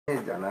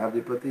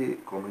ජනාධිපති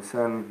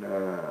කොමිෂන්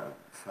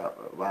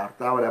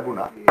වාර්තාව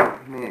ලැබුණා.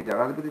 මේ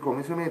ජනාධිපති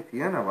කොමිෂමේ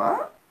තියෙනවා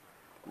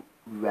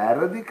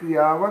වැරදි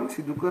ක්‍රියාවන්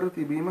සිදු කර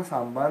තිබීම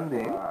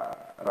සම්බන්ධයෙන්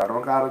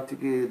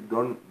රණවකාරච්චිගේ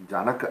දොන්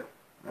ජනක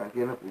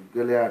කියන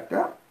පුද්ගලයාට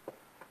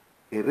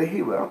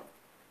එරෙහිව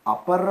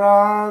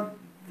අපරාධ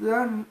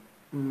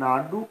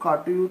නඩු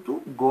කටයුතු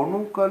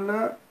ගොනු කළ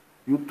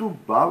යුතු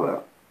බව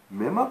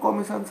මෙම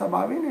කොමිෂන්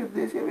සභාවේ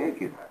නිර්දේශය වේ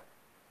කියලා.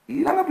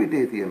 ඊළඟ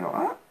පිටේ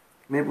තියෙනවා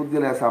මේ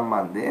පුද්ගලයා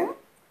සම්බන්ධයෙන්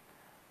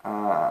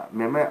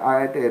මෙම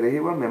ආයත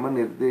එරෙහිව මෙම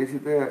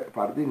නිර්දේශිත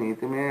පරිදි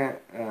නීතිමය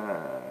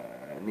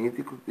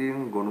නීති කෘතීන්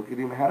ගොනු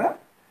කිරීම හැර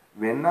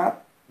වෙනත්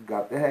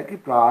ගත හැකි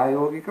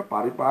ප්‍රායෝගික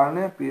පරිපාලන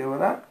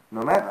පියවරක්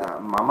නොමැත.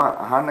 මම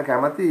අහන්න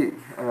කැමති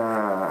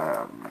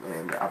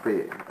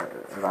අපේ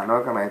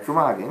රණවක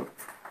මැතිතුමාගෙන්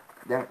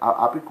දැන්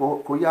අපි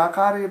කොයි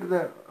ආකාරයකටද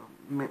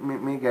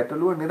මේ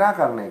ගැටලුව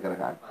निराකරණය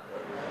කරගන්නේ?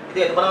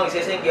 ඉතින් ඒක මම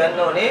විශේෂයෙන් කියන්න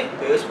ඕනේ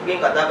Facebook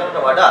එකෙන් කතා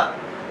කරනට වඩා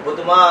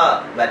ඔබතුමා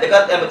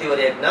වැදගත්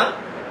ඇමතිවරයෙක් නම්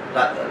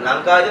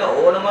ලංකාවේ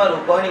ඕනම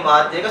රූපවාහිනී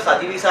මාධ්‍යයක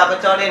සජීවී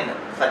සාකච්ඡාවට එන්න.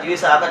 සජීවී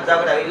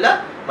සාකච්ඡාවකට ඇවිල්ලා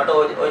මට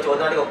ওই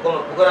චෝදනා ටික ඔක්කොම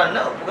ඔප්පු කරන්න.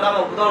 ඔප්පු කරාම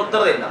ඔබතුමාට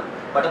උත්තර දෙන්න.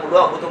 මට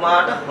පුළුවන්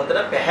ඔබතුමාට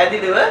හොඳට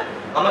පැහැදිලිව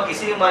මම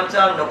කිසිම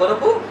වංචාවක්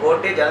නොකරපු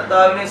කෝට්ටේ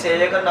ජනතාව වෙනුවෙන්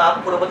සේවය කරන ආපු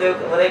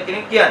පුරපතිවරයෙක්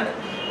කෙනෙක් කියන්න.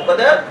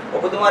 මොකද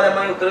ඔබතුමා දැන්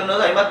මම උත්තර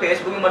දෙනවා අයිමත්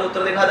Facebook එකෙන් මට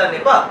උත්තර දෙන්න හදන්න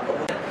එපා.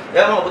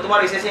 එයා මම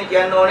ඔබතුමාට විශේෂයෙන්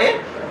කියන්න ඕනේ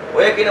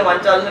ඔය කියන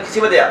වංචාව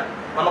කිසිම දෙයක්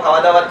මම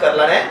කවදාවත්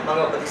කරලා නැහැ. මම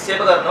ප්‍රතික්ෂේප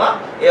කරනවා.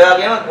 ඒ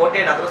වගේම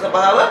කෝට්ටේ නගර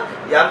සභාව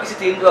යම්කිසි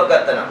තීන්දුවක්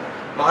ගත්තා නම්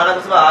මහා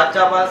නගර සභාව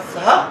ආචාර්ය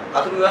සහ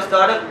අතුරු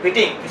ව්‍යවස්ථාවට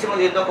පිටින් කිසිම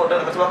තීන්දුවක් කෝට්ටේ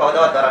නගර සභාව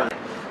කවදාවත් දරන්නේ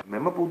නැහැ.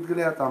 මෙම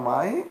පුද්ගලයා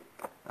තමයි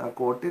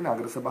කෝට්ටේ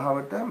නගර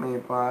සභාවට මේ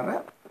පාර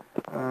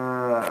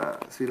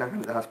ශ්‍රී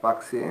ලංකා නිදහස්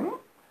පක්ෂයෙන්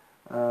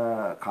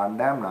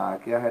කණ්ඩායම්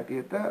නායකයා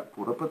හැටියට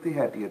පුරපති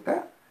හැටියට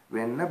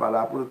වෙන්න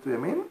බලාපොරොත්තු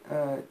වෙමින්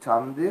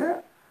ඡන්දය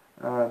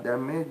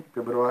දැන් මේ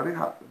පෙබරවාරි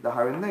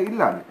 10 වෙනිදා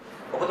ඉල්ලන්නේ.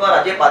 ඔබතුමා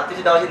රජයේ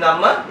පත්විච්ච දවසේ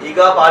ඉඳන්ම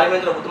ඊගා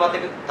පාර්ලිමේන්තුවේ ඔබතුමාත්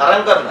එක්ක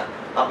තරඟ කරන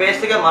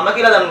අපේක්ෂක මම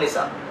කියලා දන්න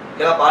නිසා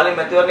ඊගා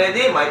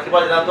පාර්ලිමේන්තුවේදී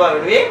මෛත්‍රීපාල ජනතාව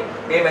වෙනුවෙන්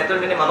මේ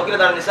මැතිවරණය මම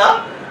කියලා දන්න නිසා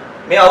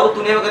මේ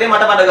අවුරුදු 3ම කරේ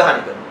මට බඩ ගහන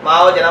එක.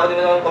 මාව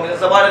ජනාධිපති කොමිෂන්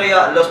සභාවට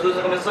රියා, ලොස්දුස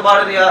කොමිෂන්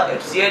සභාවට රියා,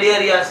 FCID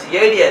රියා,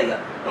 CID රියා.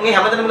 උන්ගේ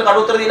හැමදෙනාම කඩ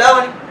උත්තර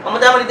දීලාවනේ. මම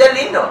දැන්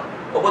නිදැල්ලේ ඉන්නවා.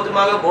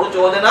 ඔබතුමාගේ බොරු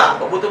චෝදනා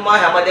ඔබතුමා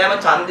හැමදේම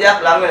ඡන්දයක්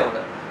ලඟ වෙනකොට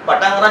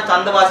පටන් අරන්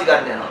ඡන්ද වාසි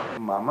ගන්න යනවා.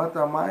 මම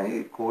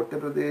තමයි කෝට්ටේ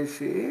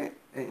ප්‍රදේශයේ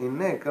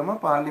ඉන්න එකම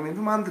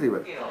පාර්ලිමේන්තු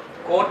මන්ත්‍රීවරයෙක්.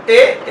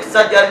 කෝට්ටේ එක්සත්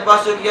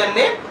ජාතිපක්ෂය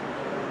කියන්නේ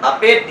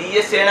අපේ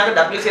DS සේනාක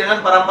W සේනාක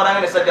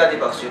පරම්පරාවෙන් එක්සත්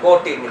ජාතිපක්ෂය.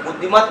 කෝට්ටේ ඉන්නේ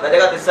බුද්ධිමත්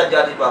වැදගත් එක්සත්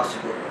ජාතිපක්ෂය.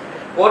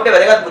 කෝට්ටේ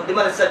වැදගත්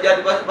බුද්ධිමත් එක්සත්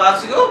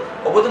ජාතිපක්ෂය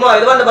ඔබතුමා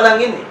එළවන්න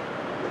බලන් ඉන්නේ.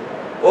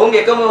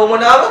 ඔවුන්ගේ එකම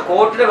වමනාව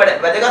කෝට්ටේ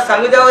වැදගත්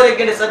සංවිධායකයෙක්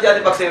කියන එක්සත්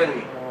ජාතිපක්ෂය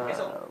වෙනුවෙන්.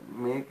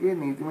 මේකේ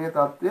නීතිමය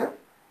තත්ත්වය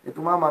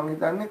එතුමා මං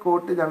හිතන්නේ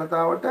කෝට්ටේ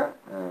ජනතාවට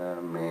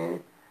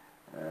මේ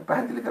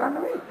පැහැදිලි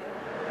කරන්න වෙයි.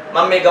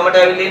 මම මේ ගමට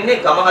ඇවිල්ලා ඉන්නේ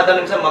ගම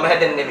හදන්න නිසා මම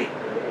හැදෙන්නේ නෙමෙයි.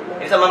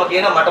 ඒ නිසා මම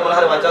කියනවා මට මොන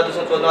හරි වංචා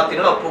දුෂ්කර චෝදනාවක්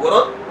තියෙනවා ඔප්පු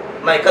කරොත්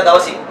මම එක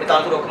දවසින් මේ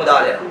තනතුරු ඔක්කොම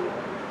දාලා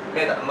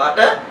යනවා. මට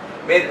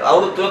මේ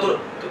අවුරුදු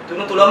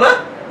තුන තුලම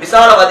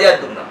විශාල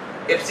වදයක් දුන්නා.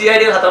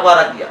 FCID 4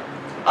 පාරක් ගියා.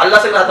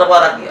 අල්ලාසෙක 4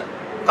 පාරක් ගියා.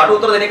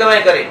 කටුතර දෙන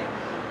එකමයි කරේ.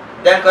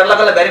 දැන්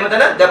කරලා බැරිම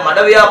තැන දැන් මඩ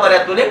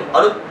ව්‍යාපාරයක් තුලින්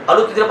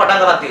අලුත් විදිහට පටන්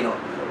ගන්න තියෙනවා.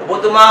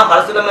 ඔබතුමා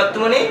හර්ෂල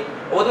මැතිතුමනි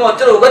ඔබතුමා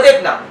ඔච්චර උගතෙක්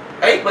නම්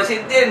ඇයි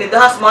ප්‍රසිද්ධියේ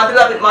නිදහස්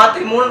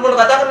මාත්‍රි මුණ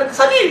කතා කරන්නේ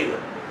සජීවීව?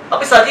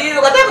 අපි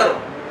සජීවීව කතා කරමු.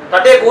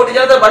 රටේ කෝටි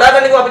ජනතාව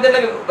බලාගන්න කිව්ව අපි දෙන්න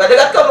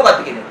වැදගත්කම මොකක්ද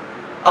කියන්නේ?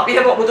 අපි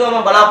හැම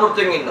ඔබතුමාම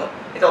බලාපොරොත්තු වෙමින් ඉන්නවා.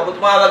 ඒක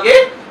ඔබතුමා වගේ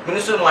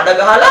මිනිස්සු මඩ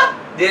ගහලා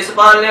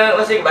දේශපාලන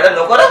වශයෙන් වැඩ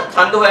නොකර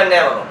ඡන්ද හොයන්නේ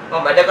නැහැ මම.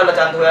 මම වැඩ කරලා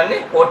ඡන්ද හොයන්නේ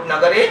කෝටි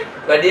නගරේ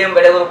වැඩියෙන්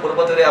වැඩ කරපු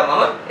පුරපතිවරයා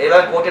මම. ඒ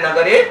වගේ කෝටි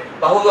නගරේ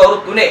බහුව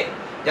අවුරුදු 3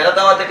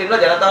 ජනතාවත් එක්ක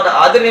ඉඳලා ජනතාවට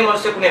ආදරණීය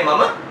මිනිස්සුකුනේ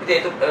මම. ඉතින්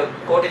ඒක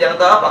කෝටි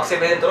ජනතාව පක්ෂ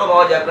බෙදෙන්තරව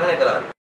මම ජයග්‍රහණය කළා.